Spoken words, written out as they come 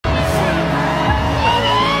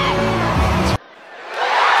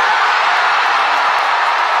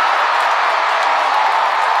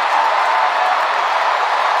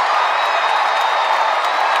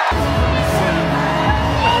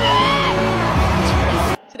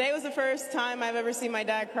the first time I've ever seen my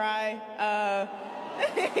dad cry.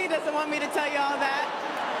 He doesn't want me to tell you all that.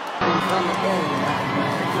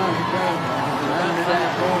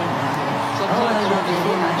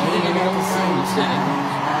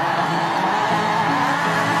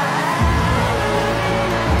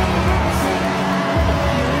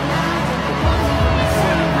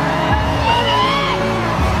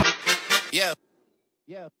 Yeah.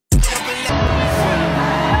 Yeah.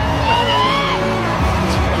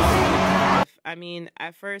 I mean,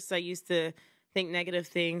 at first I used to think negative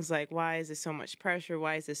things like, why is this so much pressure?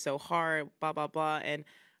 Why is this so hard? Blah, blah, blah. And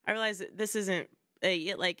I realized that this isn't,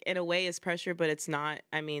 like, in a way it's pressure, but it's not.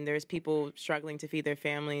 I mean, there's people struggling to feed their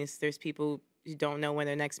families. There's people who don't know when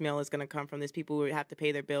their next meal is going to come from. There's people who have to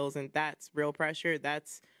pay their bills, and that's real pressure.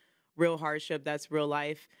 That's real hardship. That's real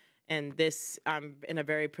life. And this, I'm in a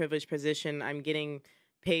very privileged position. I'm getting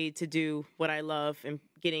paid to do what I love and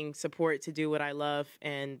getting support to do what I love,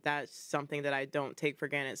 and that's something that I don't take for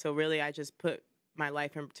granted. So really, I just put my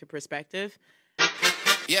life into perspective.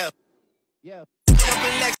 Yeah. Yeah.